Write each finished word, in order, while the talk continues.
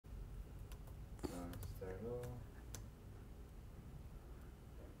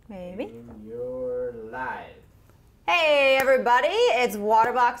Maybe. And you're live. Hey everybody, it's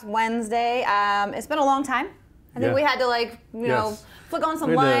Waterbox Wednesday. It's been a long time. I think we had to you know, flick on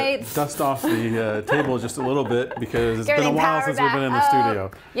some lights. Dust off the table just a little bit because it's been a while since we've been in the studio.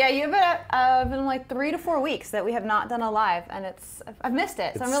 Yeah, you've been like 3 to 4 weeks that we have not done a live, and I've missed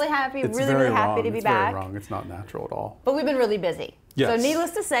it. So I'm really happy, really happy to be back. It's very wrong. It's not natural at all. But we've been really busy. Yes. So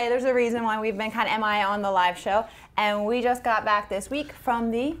needless to say, there's a reason why we've been kind of MIA on the live show, and we just got back this week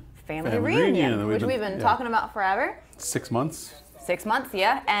from the family reunion, which we've been talking about forever. 6 months. 6 months,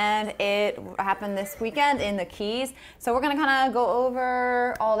 yeah, and it happened this weekend in the Keys. So we're gonna kind of go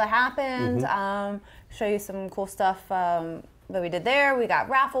over all that happened, show you some cool stuff that we did there. We got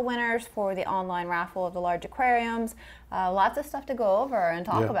raffle winners for the online raffle of the large aquariums. Lots of stuff to go over and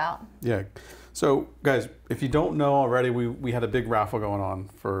talk about. Yeah. So guys, if you don't know already, we had a big raffle going on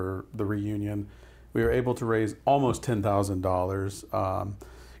for the reunion. We were able to raise almost $10,000.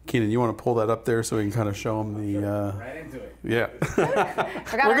 Keenan, you want to pull that up there so we can kind of show them the... Right into it. Yeah.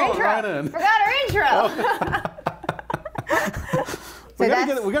 Forgot We're our going intro. right in. Forgot our intro. we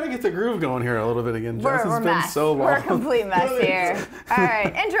gotta get the groove going here a little bit again. Jess, We're it's been so long. We're a complete mess here. All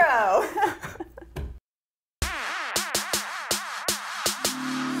right, intro.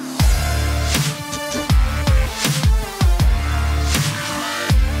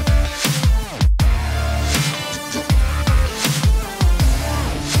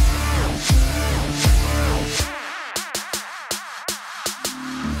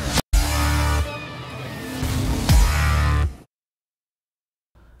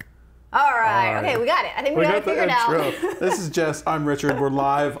 All right. Okay, we got it. I think we got it figured out. This is Jess. I'm Richard. We're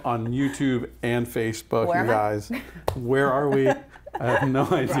live on YouTube and Facebook, you guys. Where are we? I have no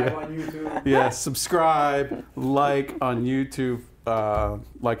idea. Live on YouTube. Yeah, subscribe, like on YouTube,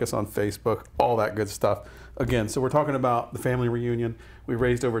 like us on Facebook, all that good stuff. Again, so we're talking about the family reunion. We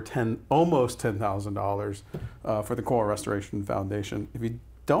raised over almost $10,000 for the Coral Restoration Foundation. If you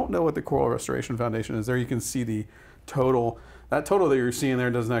don't know what the Coral Restoration Foundation is, there you can see the total. That total that you're seeing there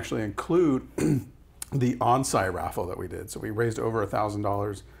doesn't actually include the on-site raffle that we did. So we raised over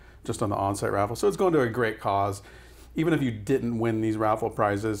 $1,000 just on the on-site raffle. So it's going to a great cause. Even if you didn't win these raffle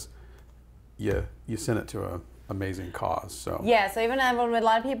prizes, you sent it to an amazing cause. So yeah, so even with a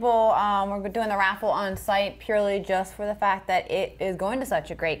lot of people, we're doing the raffle on site purely just for the fact that it is going to such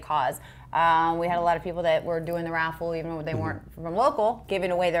a great cause. We had a lot of people that were doing the raffle, even though they weren't from local,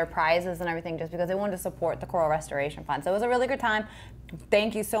 giving away their prizes and everything just because they wanted to support the Coral Restoration Fund. So it was a really good time.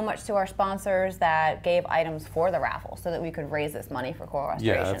 Thank you so much to our sponsors that gave items for the raffle so that we could raise this money for Coral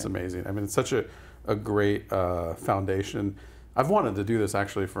Restoration. Yeah, that's amazing. I mean, it's such a great foundation. I've wanted to do this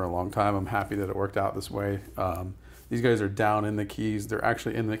actually for a long time. I'm happy that it worked out this way. These guys are down in the Keys. They're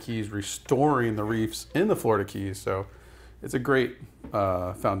actually in the Keys restoring the reefs in the Florida Keys. So it's a great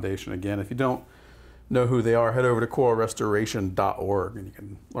foundation. Again, if you don't know who they are, head over to coralrestoration.org and you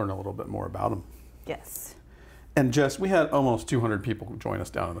can learn a little bit more about them. Yes. And Jess, we had almost 200 people join us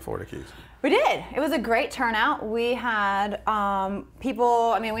down in the Florida Keys. We did. It was a great turnout. We had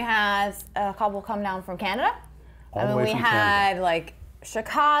people, I mean, we had a couple come down from Canada. All the way from Canada. We had like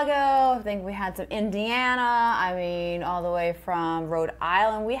Chicago, I think we had some Indiana, I mean, all the way from Rhode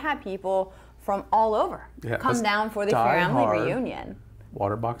Island. We had people from all over come down for the family reunion.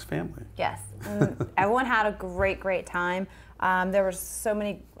 Waterbox family. Yes. Everyone had a great time. There were so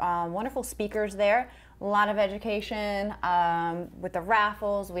many wonderful speakers there. A lot of education with the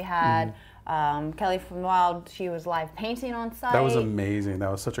raffles. We had Kelly from Wild. She was live painting on site. That was amazing.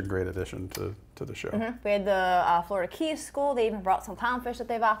 That was such a great addition to the show. We had the Florida Keys School. They even brought some clownfish that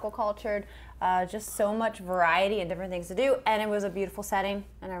they've aquacultured. Just so much variety and different things to do. And it was a beautiful setting,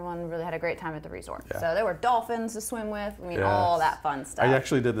 and everyone really had a great time at the resort. Yeah. So there were dolphins to swim with. I mean, all that fun stuff. I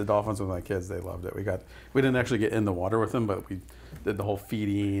actually did the dolphins with my kids. They loved it. We didn't actually get in the water with them, but we did the whole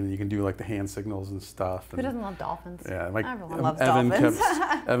feeding, and you can do like the hand signals and stuff. Who doesn't love dolphins? Yeah, like everyone loves dolphins.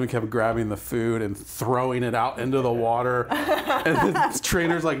 Evan kept grabbing the food and throwing it out into the water. And the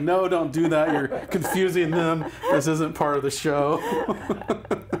trainer's like, no, don't do that. You're confusing them. This isn't part of the show.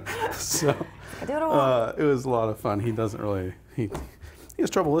 So I do what I want. it was a lot of fun. He doesn't really, he has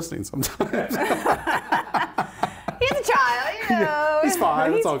trouble listening sometimes. He's a child, you know. He's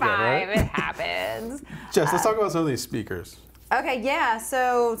 5. It's all good, right? right? It happens. Jess, let's talk about some of these speakers. Okay, yeah.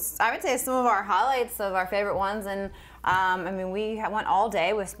 So I would say some of our highlights of our favorite ones, and I mean, we went all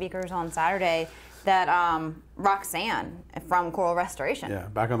day with speakers on Saturday. That Roxanne from Coral Restoration. Yeah,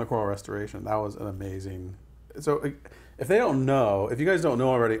 back on the Coral Restoration. That was an amazing. So if you guys don't know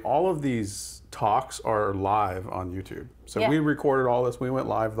already, all of these talks are live on YouTube. So we recorded all this. We went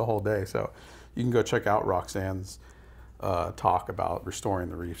live the whole day. So you can go check out Roxanne's talk about restoring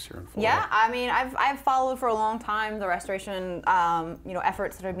the reefs here in Florida. Yeah, I mean, I've followed for a long time the restoration,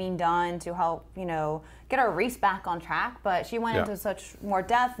 efforts that are being done to help, get our reefs back on track. But she went into such more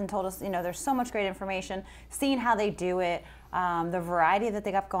depth and told us, there's so much great information, seeing how they do it, the variety that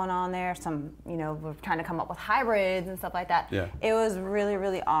they got going on there. Some, we're trying to come up with hybrids and stuff like that. Yeah. It was really,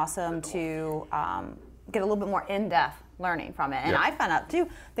 really awesome to get a little bit more in-depth learning from it. And I found out too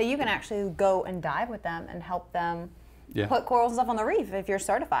that you can actually go and dive with them and help them put corals and stuff on the reef if you're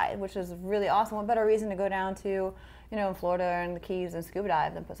certified, which is really awesome. What better reason to go down to, in Florida and the Keys and scuba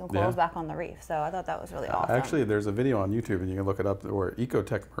dive than put some corals back on the reef. So I thought that was really awesome. Actually, there's a video on YouTube, and you can look it up, where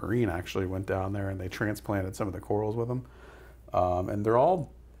Ecotech Marine actually went down there and they transplanted some of the corals with them. And they're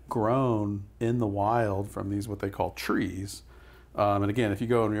all grown in the wild from these, what they call trees. And again, if you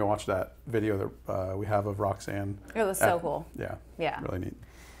go and you watch that video that we have of Roxanne. It was so cool. Yeah, really neat.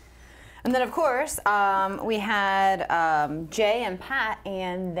 And then, of course, we had Jay and Pat,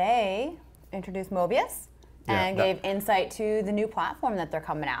 and they introduced Mobius and gave insight to the new platform that they're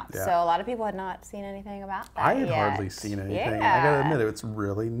coming out. Yeah. So a lot of people had not seen anything about that I had yet. hardly seen anything. I gotta admit, it's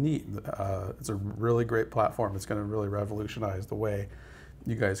really neat. It's a really great platform. It's gonna really revolutionize the way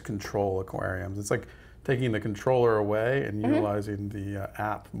you guys control aquariums. It's like taking the controller away and utilizing the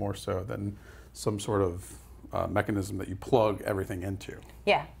app more so than some sort of mechanism that you plug everything into.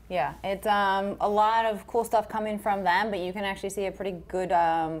 Yeah. It's a lot of cool stuff coming from them, but you can actually see a pretty good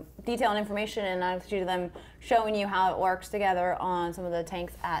detailed information and actually them showing you how it works together on some of the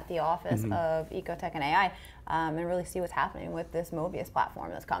tanks at the office of Ecotech and AI, and really see what's happening with this Mobius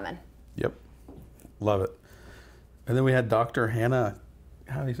platform that's coming. Yep, love it. And then we had Dr. Hannah,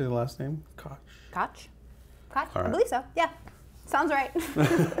 how do you say the last name? Koch? Koch? All right. I believe so, yeah. Sounds right.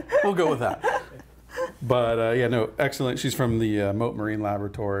 We'll go with that. But excellent. She's from the Moat Marine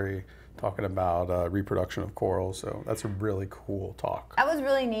Laboratory, talking about reproduction of corals. So that's a really cool talk. That was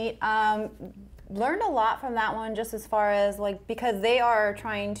really neat. Learned a lot from that one, just as far as because they are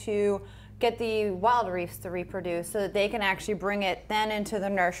trying to get the wild reefs to reproduce so that they can actually bring it then into the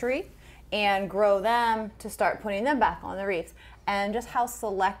nursery and grow them to start putting them back on the reefs. And just how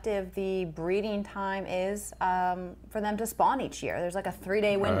selective the breeding time is for them to spawn each year. There's like a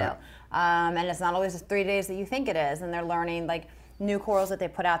 3-day window. And it's not always the 3 days that you think it is. And they're learning new corals that they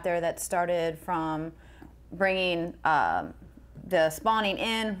put out there that started from bringing the spawning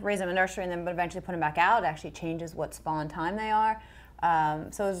in, raise them in nursery, and then but eventually put them back out. It actually changes what spawn time they are.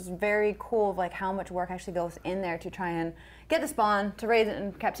 So it's very cool how much work actually goes in there to try and get the spawn, to raise it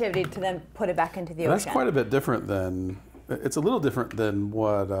in captivity, to then put it back into the ocean. That's quite a bit different than, it's a little different than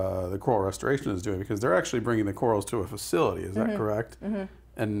what the coral restoration is doing, because they're actually bringing the corals to a facility, is that correct?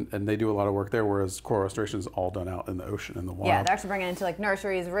 And they do a lot of work there, whereas coral restoration is all done out in the ocean, in the wild. Yeah, they're actually bringing it into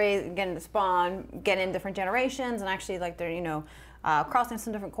nurseries, getting the spawn, getting in different generations, and actually they're crossing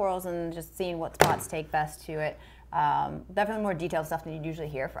some different corals and just seeing what spots take best to it. Definitely more detailed stuff than you'd usually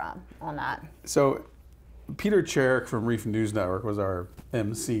hear from on that. So Peter Cherrick from Reef News Network was our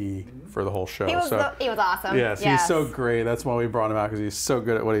MC for the whole show. He was awesome. Yes, he's so great. That's why we brought him out, because he's so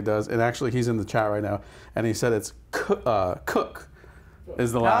good at what he does. And actually, he's in the chat right now, and he said it's Cook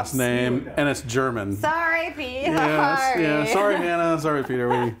is the last name, and it's German. Sorry, Pete. Yes, sorry, Hannah. Sorry, Peter.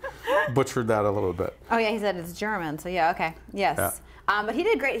 We butchered that a little bit. Oh yeah, he said it's German. So yeah, okay, yes. Yeah. But he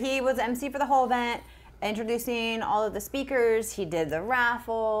did great. He was MC for the whole event, introducing all of the speakers. He did the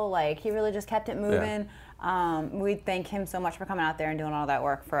raffle. He really just kept it moving. We thank him so much for coming out there and doing all that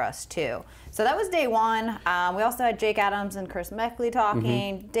work for us too. So that was day one. We also had Jake Adams and Chris Meckley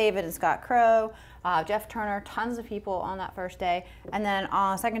talking, David and Scott Crow, Jeff Turner, tons of people on that first day. And then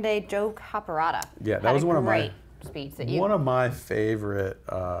on second day, Joe Caparata. Yeah, that was one of my favorite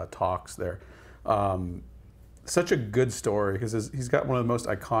talks there. Such a good story, because he's got one of the most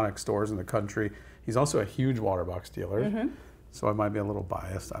iconic stores in the country. He's also a huge Waterbox dealer. So I might be a little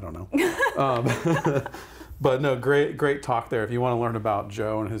biased, I don't know. But no, great talk there. If you want to learn about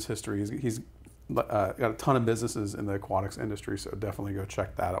Joe and his history, he's got a ton of businesses in the aquatics industry, so definitely go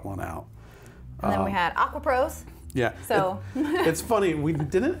check that one out. And then we had AquaPros. Yeah, so it's funny, we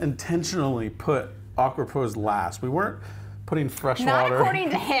didn't intentionally put AquaPros last. We weren't putting freshwater. Not according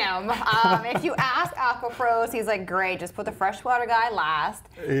to him. If you ask AquaPros, he's like, great, just put the freshwater guy last.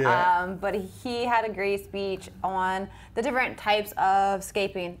 Yeah. But he had a great speech on the different types of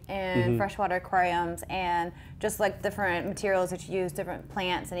scaping in freshwater aquariums, and just different materials that you use, different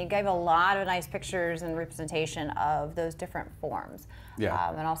plants, and he gave a lot of nice pictures and representation of those different forms. Yeah.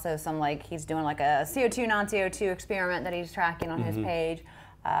 And also some he's doing a CO2, non-CO2 experiment that he's tracking on his page.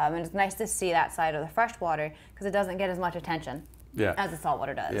 And it's nice to see that side of the freshwater, because it doesn't get as much attention. Yeah. as the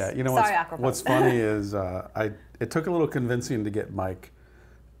saltwater does. Yeah, you know Sorry, what's funny is it took a little convincing to get Mike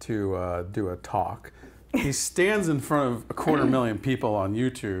to do a talk. He stands in front of 250,000 people on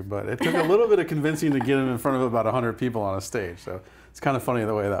YouTube, but it took a little bit of convincing to get him in front of about 100 people on a stage. So it's kind of funny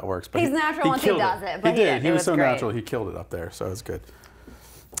the way that works. But he's natural once he does it. But he did. He was so great. natural. He killed it up there. So it's good.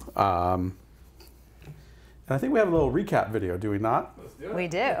 And I think we have a little recap video, do we not? Let's do it. We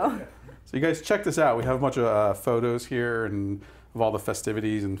do. So you guys check this out. We have a bunch of photos here and of all the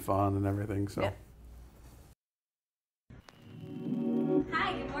festivities and fun and everything. So. Yeah.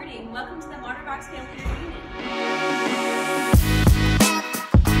 Hi, good morning. Welcome to the Waterbox Family Reunion.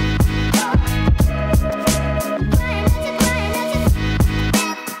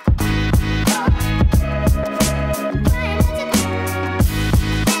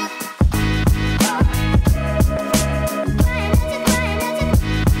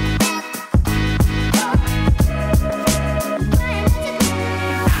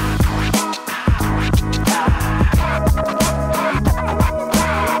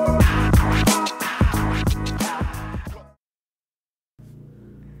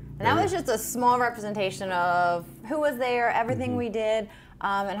 And that was just a small representation of who was there, everything we did,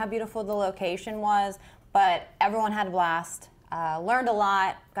 and how beautiful the location was. But everyone had a blast, learned a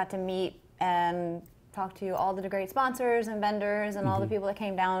lot, got to meet and talk to all the great sponsors and vendors and all the people that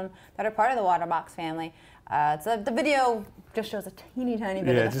came down that are part of the Waterbox family. So the video just shows a teeny tiny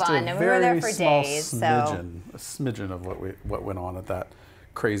bit of the fun, and we were there for days. A smidgen of what went on at that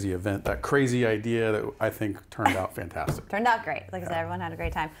crazy event, that crazy idea that I think turned out fantastic. Turned out great. Like I said, everyone had a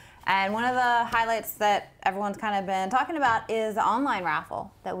great time. And one of the highlights that everyone's kind of been talking about is the online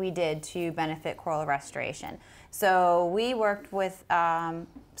raffle that we did to benefit coral restoration. So we worked with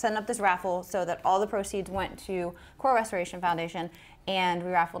setting up this raffle so that all the proceeds went to Coral Restoration Foundation, and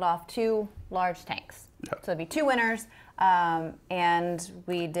we raffled off 2 large tanks. Yep. So it'd be 2 winners. And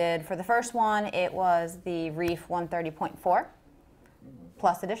we did, for the first one, it was the Reef 130.4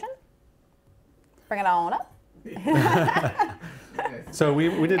 Plus Edition. Bring it on up. So we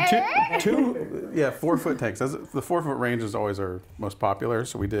did two 4-foot tanks. The 4-foot range is always our most popular.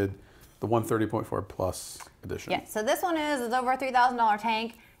 So we did the 130.4 Plus Edition. Yeah, so this one is over a $3,000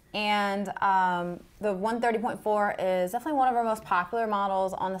 tank, and the 130.4 is definitely one of our most popular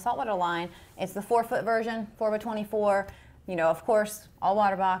models on the saltwater line. It's the 4-foot version, 4x24. You know, of course, all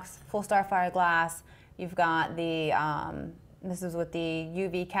water box, full Starfire glass. You've got the this is with the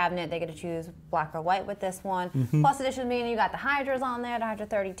UV cabinet. They get to choose black or white with this one. Plus Edition meaning you got the hydras on there, the Hydra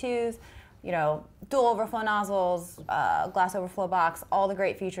 32s, you know, dual overflow nozzles, glass overflow box, all the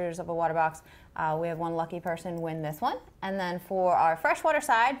great features of a water box. We have one lucky person win this one. And then for our freshwater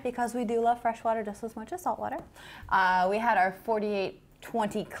side, because we do love freshwater just as much as saltwater, we had our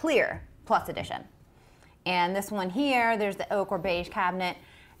 4820 Clear Plus Edition. And this one here, there's the oak or beige cabinet,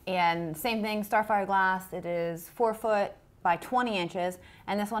 and same thing, Starfire glass. It is 4 foot by 20 inches,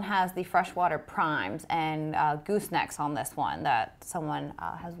 and this one has the freshwater primes and goosenecks on this one that someone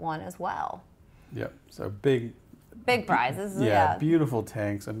has won as well. Yep. So big prizes. Yeah, beautiful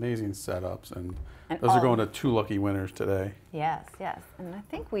tanks, amazing setups, and those are going to 2 lucky winners today. Yes, yes, and I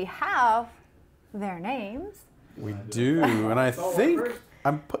think we have their names. We do, and I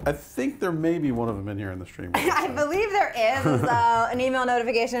think there may be one of them in here in the stream. I believe there is. An email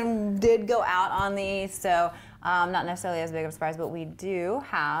notification did go out on these, so not necessarily as big of a surprise, but we do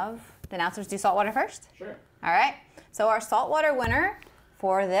have the announcers do saltwater first. Sure. All right. So our saltwater winner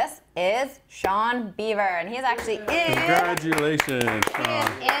for this is Sean Beaver, and he's actually Congratulations,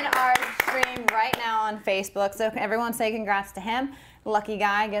 Sean. He is in our stream right now on Facebook. So everyone say congrats to him. Lucky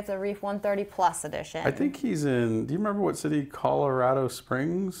guy gets a Reef 130 Plus Edition. I think he's in, do you remember what city? Colorado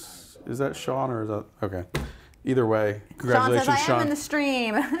Springs? Is that Sean or is that, okay. Either way, congratulations, Sean says, I am Sean. in the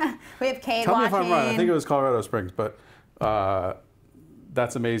stream. We have Kate Tell watching. me if I'm right. I think it was Colorado Springs, but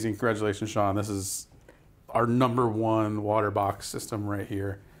that's amazing. Congratulations, Sean. This is our #1 water box system right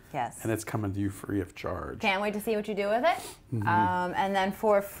here. Yes. And it's coming to you free of charge. Can't wait to see what you do with it. And then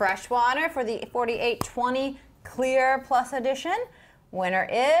for freshwater, for the 4820 Clear Plus Edition, winner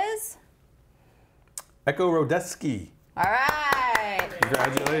is Echo Rodeski. all right.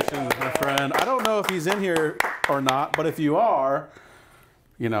 Congratulations, my friend. I don't know if he's in here or not, but if you are,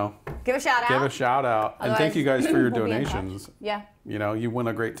 you know, Give a shout out. give a shout out. And thank you guys for your We'll be in touch. donations. Yeah. You know, you win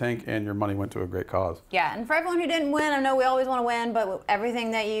a great tank and your money went to a great cause. Yeah, and for everyone who didn't win, I know we always want to win, but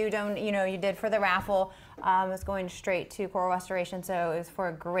everything that you did for the raffle is going straight to coral restoration, so it's for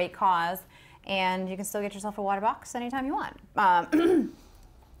a great cause, and you can still get yourself a water box anytime you want.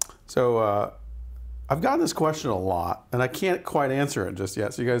 So I've gotten this question a lot, and I can't quite answer it just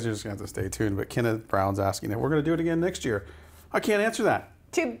yet, so you guys are just going to have to stay tuned. But Kenneth Brown's asking if we're going to do it again next year. I can't answer that.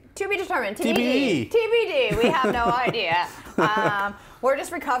 To be determined. TBD. TBD. We have no idea. We're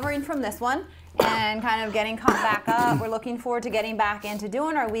just recovering from this one and kind of getting caught back up. We're looking forward to getting back into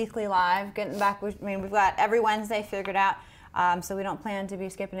doing our weekly live. Getting back. I mean, we've got every Wednesday figured out. So we don't plan to be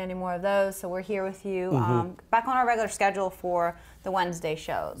skipping any more of those. So we're here with you back on our regular schedule for the Wednesday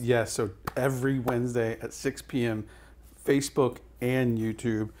shows. Yes, so every Wednesday at 6 p.m., Facebook and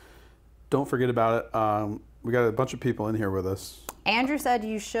YouTube. Don't forget about it. We got a bunch of people in here with us. Andrew said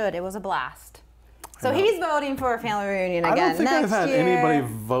you should. It was a blast. So he's voting for a family reunion again. I don't think next I've had year. anybody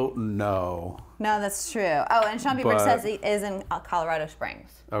vote no. No, that's true. Oh, and Sean Bieber says he is in Colorado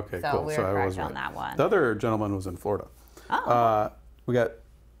Springs. Okay, so cool. we So were I correct was right. on that one. The other gentleman was in Florida. Oh. We got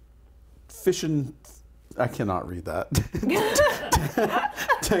fishing. I cannot read that.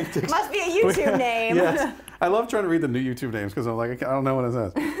 Must be a YouTube name. Yes. I love trying to read the new YouTube names because I'm like, I don't know what it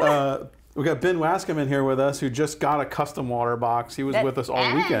says. We got Ben Wascom in here with us, who just got a custom water box. He was with us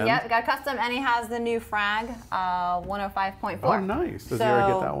all weekend. Yep, got a custom, and he has the new frag, 105.4. Oh, nice. Does he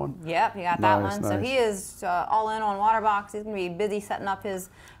already get that one? Yep, he got that Nice, one. So nice. he is all in on Waterbox. He's going to be busy setting up his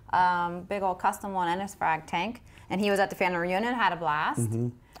big old custom one and his frag tank. And he was at the family reunion, had a blast.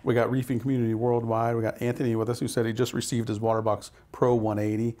 We got Reefing Community Worldwide. We got Anthony with us, who said he just received his Waterbox Pro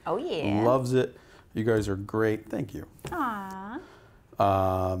 180. Oh, yeah. Loves it. You guys are great. Thank you. Aww.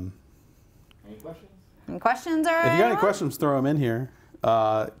 Any questions? Any questions, or If you got any questions, throw them in here.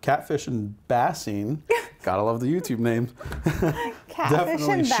 Catfish and Bassing. Gotta love the YouTube names. Catfish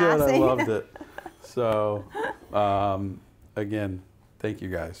Definitely and should. I Bassing. loved it. So, again, thank you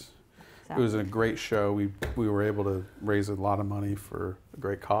guys. It was a great show. We were able to raise a lot of money for a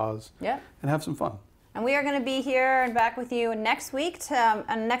great cause. Yep. And have some fun. And we are going to be here and back with you next week.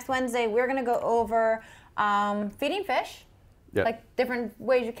 And next Wednesday, we're going to go over feeding fish. Yep. Like different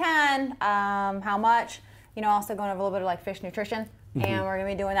ways you can, how much, also going over a little bit of like fish nutrition. And we're going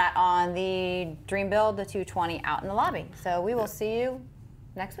to be doing that on the Dream Build, the 220 out in the lobby. So we will see you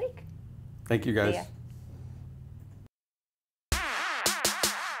next week. Thank you guys. See ya.